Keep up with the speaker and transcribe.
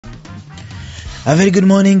A very good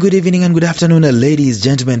morning, good evening, and good afternoon, ladies,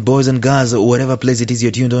 gentlemen, boys and girls, whatever place it is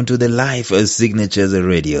you're tuned on to the Life Signatures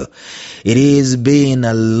Radio. It has been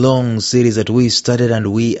a long series that we started,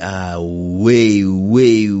 and we are way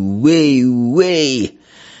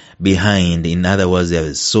behind. In other words, there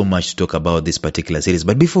is so much to talk about this particular series.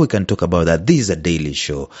 But before we can talk about that, this is a daily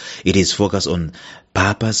show. It is focused on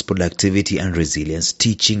purpose, productivity, and resilience,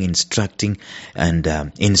 teaching, instructing, and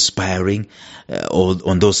inspiring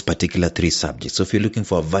on those particular three subjects. So if you're looking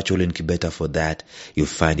for a virtual incubator for that, you'll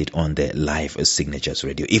find it on the Life Signatures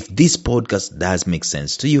Radio. If this podcast does make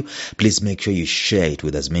sense to you, please make sure you share it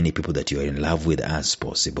with as many people that you are in love with as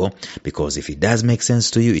possible, because if it does make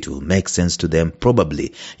sense to you, it will make sense to them.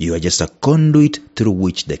 Probably you are just a conduit through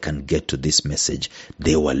which they can get to this message.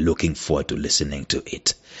 They were looking forward to listening to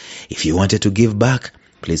it. If you wanted to give back,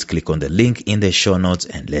 please click on the link in the show notes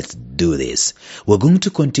and let's do this. We're going to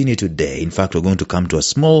continue today. In fact, we're going to come to a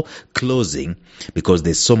small closing because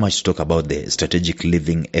there's so much to talk about the strategic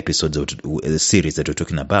living episodes of the series that we're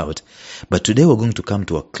talking about. But today we're going to come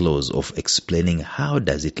to a close of explaining how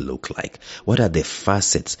does it look like? What are the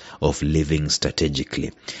facets of living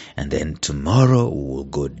strategically? And then tomorrow we'll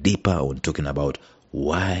go deeper on talking about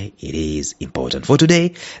why it is important. For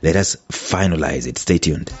today, let us finalize it. Stay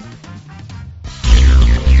tuned.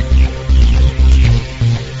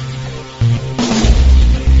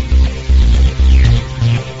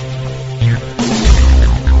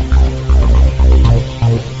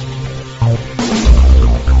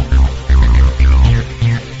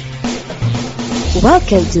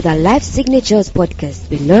 Welcome to the Life Signatures Podcast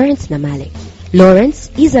with Lawrence Namale.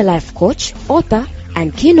 Lawrence is a life coach, author,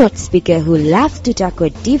 and keynote speaker who loves to tackle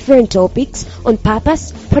different topics on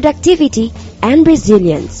purpose, productivity, and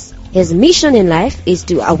resilience. His mission in life is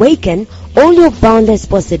to awaken all your boundless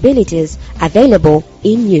possibilities available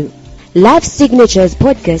in you. Life Signatures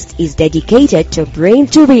Podcast is dedicated to bring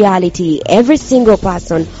to reality every single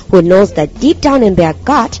person who knows that deep down in their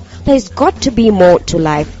gut, there's got to be more to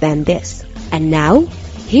life than this. And now,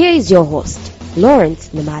 here is your host, Lawrence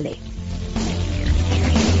Namale.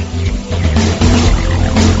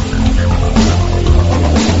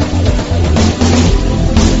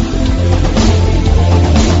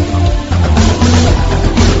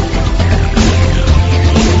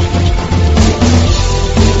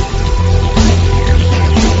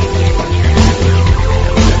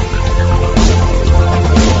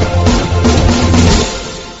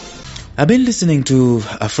 I've been listening to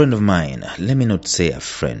a friend of mine. Let me not say a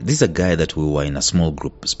friend. This is a guy that we were in a small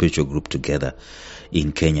group, spiritual group together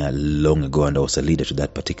in Kenya long ago, and I was a leader to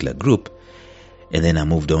that particular group. And then I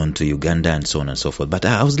moved on to Uganda and so on and so forth. But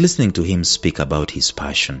I was listening to him speak about his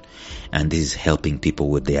passion, and this is helping people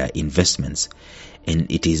with their investments.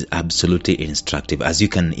 And it is absolutely instructive. As you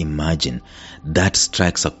can imagine, that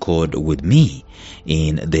strikes a chord with me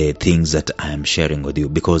in the things that I am sharing with you.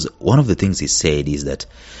 Because one of the things he said is that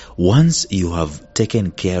once you have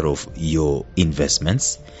taken care of your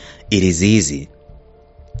investments, it is easy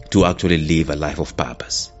to actually live a life of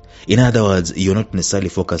purpose. In other words, you're not necessarily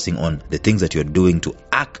focusing on the things that you're doing to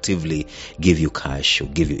actively give you cash or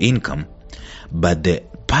give you income, but the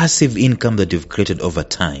passive income that you've created over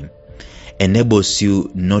time enables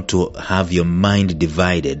you not to have your mind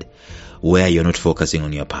divided where you're not focusing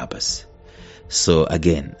on your purpose. So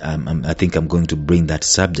again, I think I'm going to bring that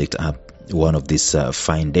subject up one of these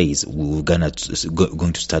fine days. We're going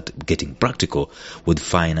to start getting practical with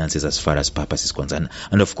finances as far as purpose is concerned.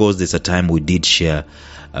 And of course, there's a time we did share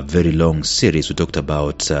a very long series. We talked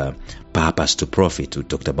about purpose to profit. We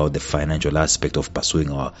talked about the financial aspect of pursuing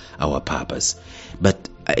our purpose. But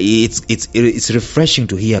it's refreshing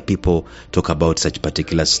to hear people talk about such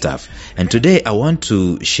particular stuff. And today I want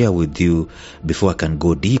to share with you, before I can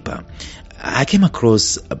go deeper, I came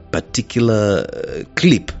across a particular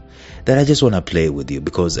clip that I just want to play with you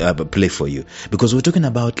because we're talking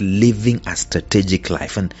about living a strategic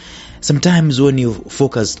life. And sometimes when you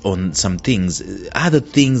focus on some things, other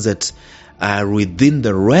things that are within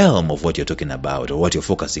the realm of what you're talking about or what you're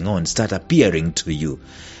focusing on start appearing to you.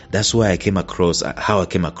 That's why I came across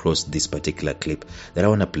this particular clip that I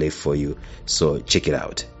want to play for you. So check it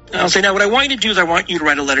out. I'll say, now what I want you to do is I want you to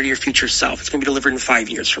write a letter to your future self. It's going to be delivered in 5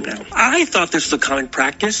 years from now. I thought this was a common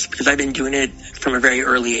practice because I've been doing it from a very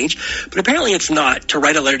early age, but apparently it's not, to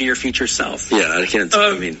write a letter to your future self. Yeah, I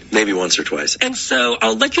can't, maybe once or twice. And so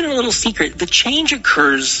I'll let you know a little secret. The change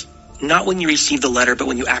occurs not when you receive the letter, but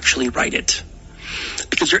when you actually write it.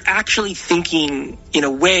 Because you're actually thinking in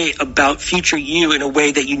a way about future you in a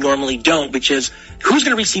way that you normally don't, which is, who's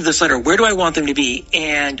going to receive this letter? Where do I want them to be?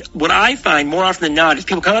 And what I find more often than not is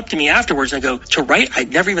people come up to me afterwards and I go, to write, I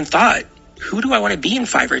never even thought who do I want to be in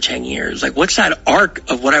 5 or 10 years? Like, what's that arc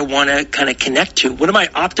of what I want to kind of connect to? What am I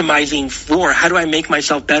optimizing for? How do I make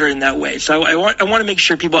myself better in that way? So I want to make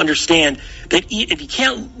sure people understand that if you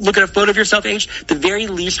can't look at a photo of yourself aged, at the very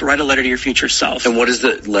least, write a letter to your future self. And what does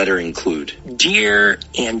the letter include? Dear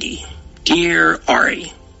Andy, dear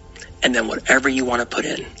Ari, and then whatever you want to put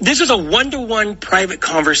in. This is a one-to-one private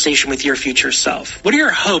conversation with your future self. What are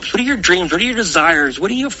your hopes? What are your dreams? What are your desires? What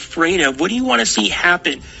are you afraid of? What do you want to see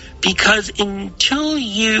happen? Because until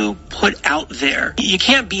you put out there, you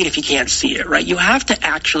can't be it if you can't see it, right? You have to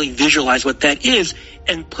actually visualize what that is,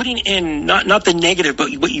 and putting in not the negative,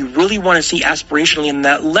 but what you really want to see aspirationally in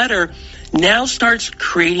that letter now starts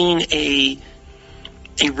creating a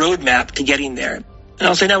roadmap to getting there. And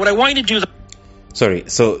I'll say now what I want you to do is... Sorry,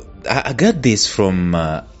 so I got this from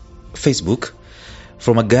Facebook,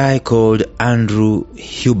 from a guy called Andrew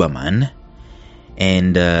Huberman,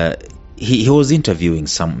 and he was interviewing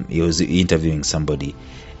somebody,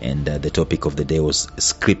 and the topic of the day was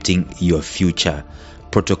scripting your future,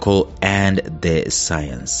 protocol and the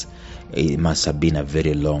science. It must have been a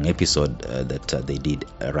very long episode that they did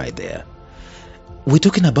right there. We're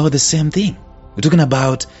talking about the same thing. We're talking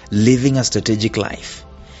about living a strategic life.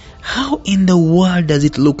 How in the world does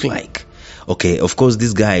it look like? Okay, of course,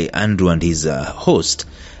 this guy, Andrew, and his host,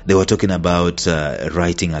 they were talking about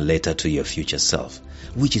writing a letter to your future self,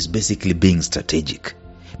 which is basically being strategic.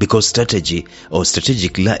 Because strategy or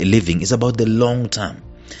strategic living is about the long term.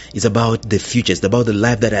 It's about the future. It's about the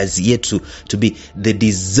life that has yet to be. The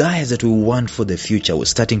desires that we want for the future, we're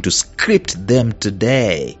starting to script them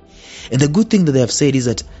today. And the good thing that they have said is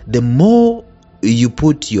that the more you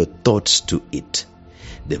put your thoughts to it,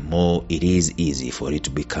 the more it is easy for it to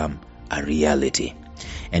become a reality.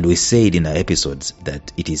 And we said in our episodes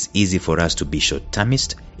that it is easy for us to be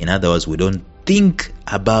short-termist. In other words, we don't think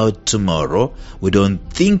about tomorrow. We don't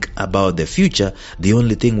think about the future. The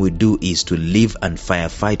only thing we do is to live and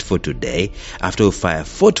firefight for today. After we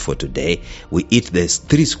fought for today, we eat the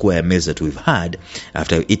 3 square meals that we've had.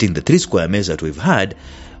 After eating the 3 square meals that we've had,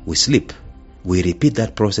 we sleep. We repeat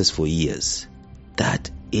that process for years. That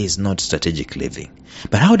is not strategic living.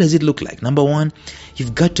 But how does it look like? Number one,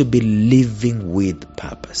 you've got to be living with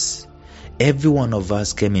purpose. Every one of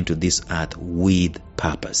us came into this earth with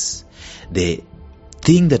purpose. The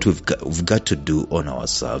thing that we've got to do on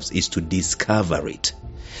ourselves is to discover it.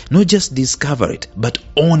 Not just discover it, but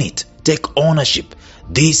own it. Take ownership.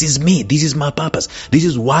 This is me. This is my purpose. This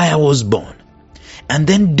is why I was born. And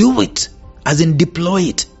then do it, as in deploy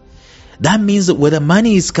it. That means that whether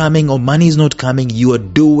money is coming or money is not coming, you are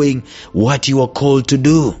doing what you are called to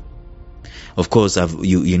do. Of course,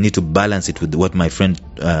 you need to balance it with what my friend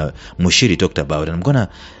Mushiri talked about. And I'm going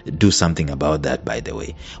to do something about that, by the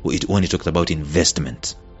way. When he talked about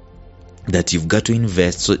investment, that you've got to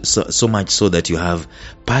invest so much so that you have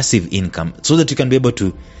passive income, so that you can be able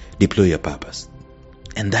to deploy your purpose.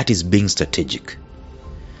 And that is being strategic.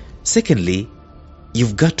 Secondly,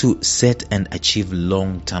 you've got to set and achieve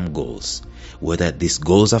long-term goals. Whether these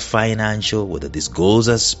goals are financial, whether these goals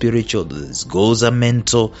are spiritual, whether these goals are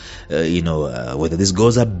mental, whether these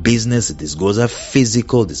goals are business, these goals are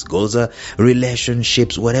physical, these goals are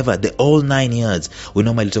relationships, whatever. The all 9 yards. We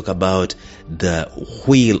normally talk about the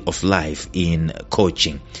wheel of life in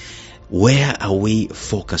coaching. Where are we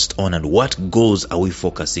focused on, and what goals are we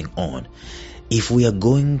focusing on? If we are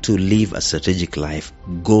going to live a strategic life,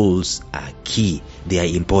 goals are key. They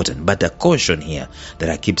are important. But a caution here that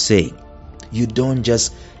I keep saying, you don't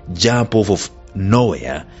just jump off of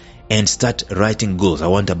nowhere and start writing goals. I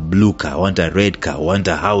want a blue car, I want a red car, I want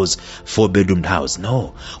a house, 4-bedroomed house.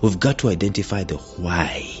 No, we've got to identify the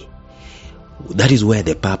why. That is where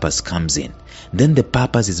the purpose comes in. Then the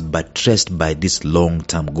purpose is buttressed by these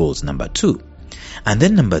long-term goals, number 2. And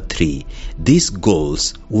then number 3, these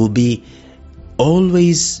goals will be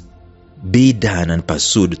always be done and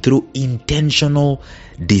pursued through intentional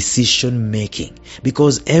decision making,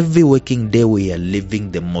 because every waking day we are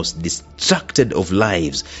living the most distracted of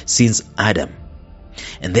lives since Adam,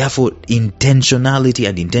 and therefore intentionality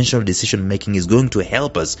and intentional decision making is going to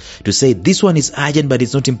help us to say, this one is urgent but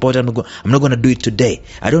it's not important. I'm not going to do it today.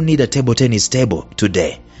 I don't need a table tennis table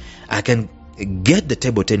today. I can get the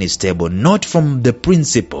table tennis table not from the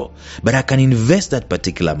principal, but I can invest that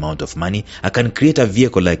particular amount of money. I can create a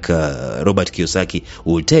vehicle like Robert Kiyosaki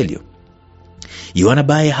will tell you. You want to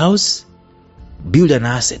buy a house? Build an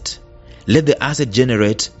asset. Let the asset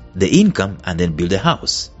generate the income and then build a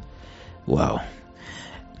house. Wow.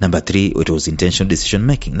 Number 3, it was intentional decision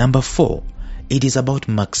making. Number 4, it is about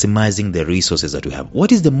maximizing the resources that we have.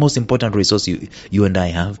 What is the most important resource you and I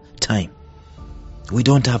have? Time. We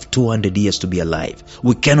don't have 200 years to be alive.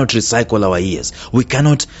 We cannot recycle our years. We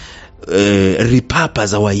cannot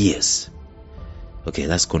repurpose our years. Okay,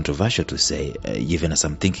 that's controversial to say, even as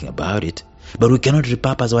I'm thinking about it. But we cannot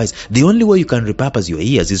repurpose our years. The only way you can repurpose your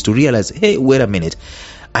years is to realize, hey, wait a minute.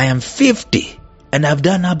 I am 50 and I've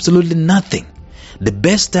done absolutely nothing. The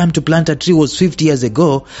best time to plant a tree was 50 years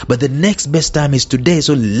ago, but the next best time is today.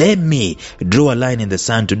 So let me draw a line in the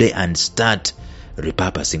sand today and start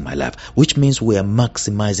repurposing my life, which means we are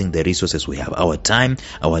maximizing the resources we have, our time,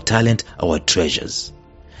 our talent, our treasures.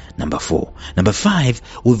 Number 4. Number 5,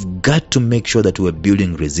 we've got to make sure that we're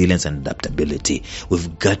building resilience and adaptability.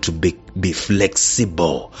 We've got to be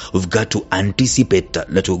flexible. We've got to anticipate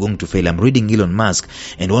that we're going to fail. I'm reading Elon Musk,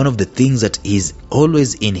 and one of the things that is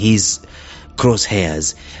always in his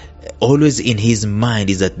crosshairs, always in his mind,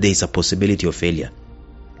 is that there is a possibility of failure.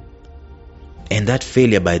 And that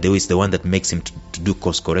failure, by the way, is the one that makes him to do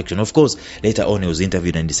course correction. Of course, later on he was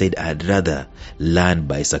interviewed and he said, I'd rather learn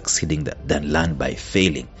by succeeding than learn by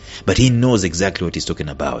failing. But he knows exactly what he's talking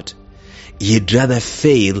about. He'd rather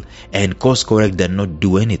fail and course correct than not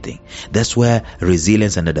do anything. That's where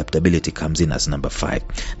resilience and adaptability comes in as number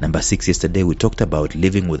 5. Number 6, yesterday we talked about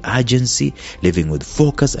living with urgency, living with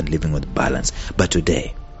focus, and living with balance. But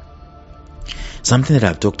today, something that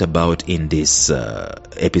I've talked about in these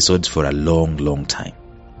episodes for a long time.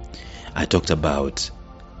 I talked about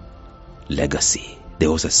legacy.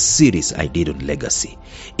 There was a series I did on legacy.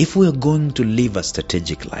 If we are going to live a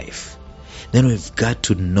strategic life, then we've got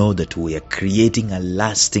to know that we are creating a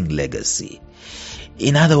lasting legacy.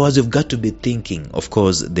 In other words, we've got to be thinking. Of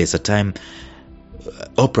course, there's a time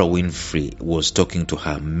Oprah Winfrey was talking to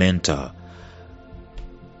her mentor,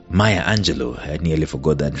 Maya Angelou. I nearly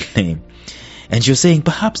forgot that name. And she was saying,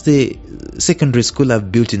 perhaps the secondary school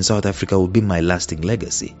I've built in South Africa will be my lasting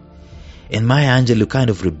legacy. And Maya Angelou kind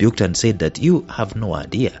of rebuked and said that you have no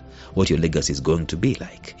idea what your legacy is going to be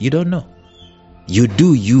like. You don't know. You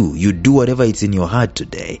do you. You do whatever it's in your heart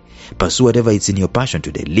today. Pursue whatever it's in your passion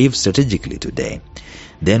today. Live strategically today.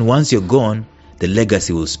 Then once you're gone, the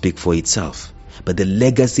legacy will speak for itself. But the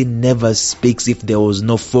legacy never speaks if there was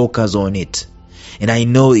no focus on it. And I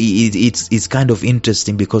know it's kind of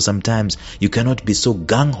interesting because sometimes you cannot be so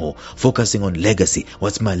gung-ho focusing on legacy.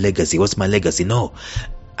 What's my legacy? What's my legacy? No.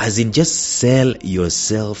 As in, just sell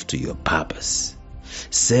yourself to your purpose.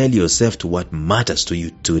 Sell yourself to what matters to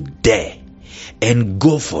you today. And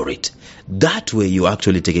go for it. That way you're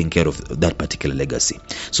actually taking care of that particular legacy.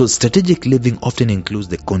 So strategic living often includes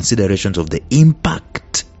the considerations of the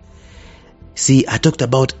impact. See, I talked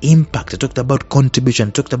about impact, I talked about contribution,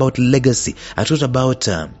 I talked about legacy, I talked about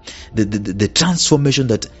the transformation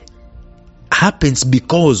that happens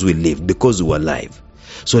because we live, because we're alive.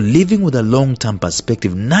 So living with a long-term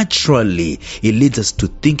perspective, naturally, it leads us to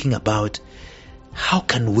thinking about how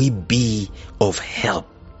can we be of help?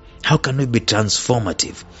 How can we be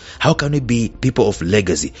transformative? How can we be people of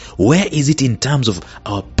legacy? Where is it in terms of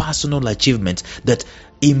our personal achievements that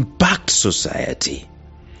impact society?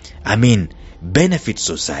 I mean, benefit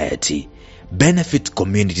society, benefit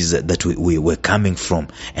communities that we were coming from,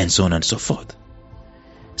 and so on and so forth.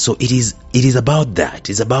 So it is about that.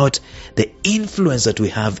 It's about the influence that we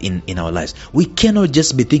have in our lives. We cannot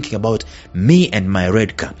just be thinking about me and my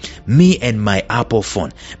red car, me and my Apple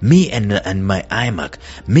phone, me and my iMac,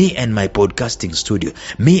 me and my podcasting studio,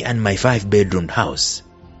 me and my 5-bedroom house.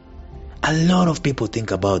 A lot of people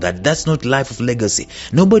think about that. That's not life of legacy.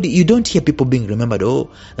 You don't hear people being remembered.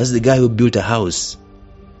 Oh, that's the guy who built a house.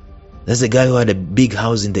 That's the guy who had a big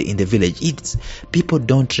house in the village. People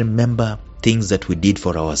don't remember things that we did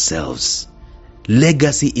for ourselves.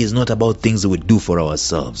 Legacy is not about things we do for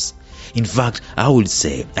ourselves. In fact, I would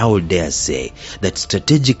dare say that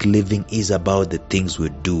strategic living is about the things we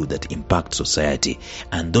do that impact society,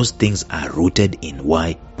 and those things are rooted in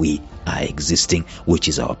why we are existing, which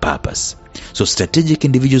is our purpose. So strategic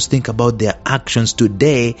individuals think about their actions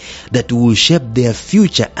today that will shape their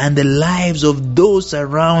future and the lives of those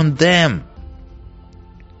around them.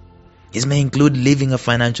 It may include leaving a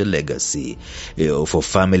financial legacy for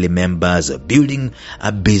family members, building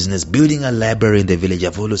a business, building a library in the village.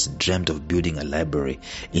 I've always dreamt of building a library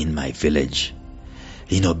in my village.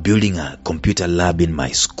 Building a computer lab in my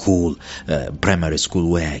school, primary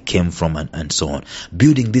school where I came from, and so on.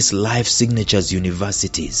 Building these life signatures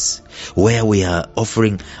universities where we are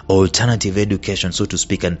offering alternative education, so to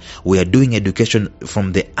speak, and we are doing education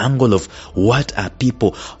from the angle of what are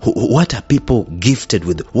people gifted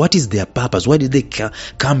with, what is their purpose, what did they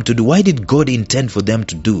come to do, why did God intend for them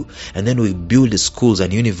to do, and then we build the schools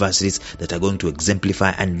and universities that are going to exemplify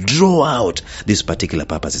and draw out these particular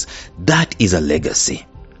purposes. That is a legacy.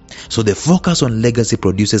 So the focus on legacy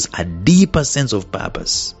produces a deeper sense of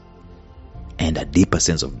purpose and a deeper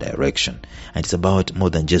sense of direction. And it's about more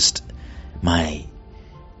than just my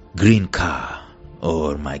green car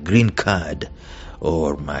or my green card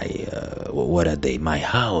or my my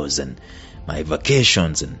house and my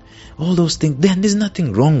vacations and all those things. Then there's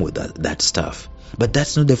nothing wrong with that stuff. But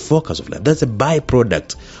that's not the focus of life. That's a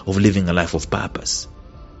byproduct of living a life of purpose.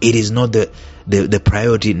 It is not the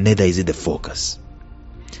priority, neither is it the focus.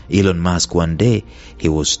 Elon Musk, one day, he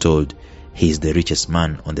was told he is the richest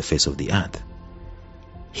man on the face of the earth.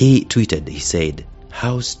 He tweeted, he said,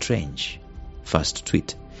 "How strange." First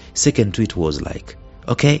tweet. Second tweet was like,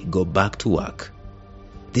 "Okay, go back to work."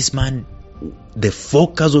 This man, the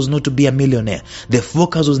focus was not to be a millionaire. The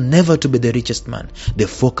focus was never to be the richest man. The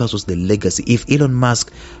focus was the legacy. If Elon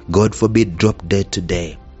Musk, God forbid, dropped dead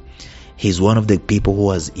today, he's one of the people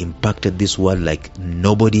who has impacted this world like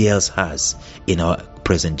nobody else has in our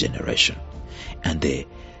present generation. And the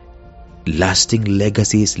lasting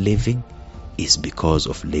legacy he's living is because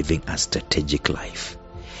of living a strategic life.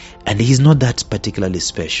 And he's not that particularly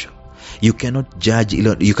special. You cannot judge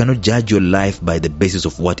your life by the basis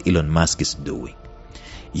of what Elon Musk is doing.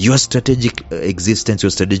 Your strategic existence,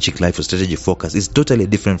 your strategic life, your strategic focus is totally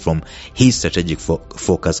different from his strategic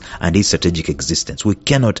focus and his strategic existence. We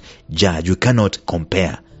cannot judge, we cannot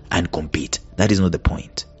compare and compete. That is not the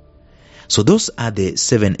point. So those are the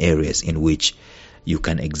 7 areas in which you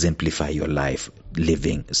can exemplify your life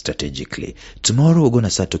living strategically. Tomorrow we're going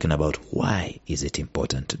to start talking about why is it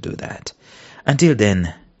important to do that. Until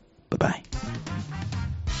then, bye-bye.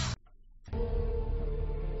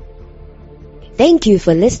 Thank you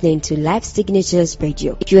for listening to Life Signatures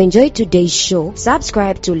Radio. If you enjoyed today's show,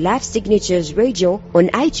 subscribe to Life Signatures Radio on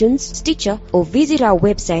iTunes, Stitcher, or visit our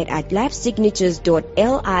website at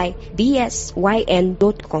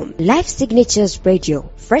lifesignatures.libsyn.com. Life Signatures Radio,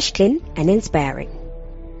 fresh, clean, and inspiring.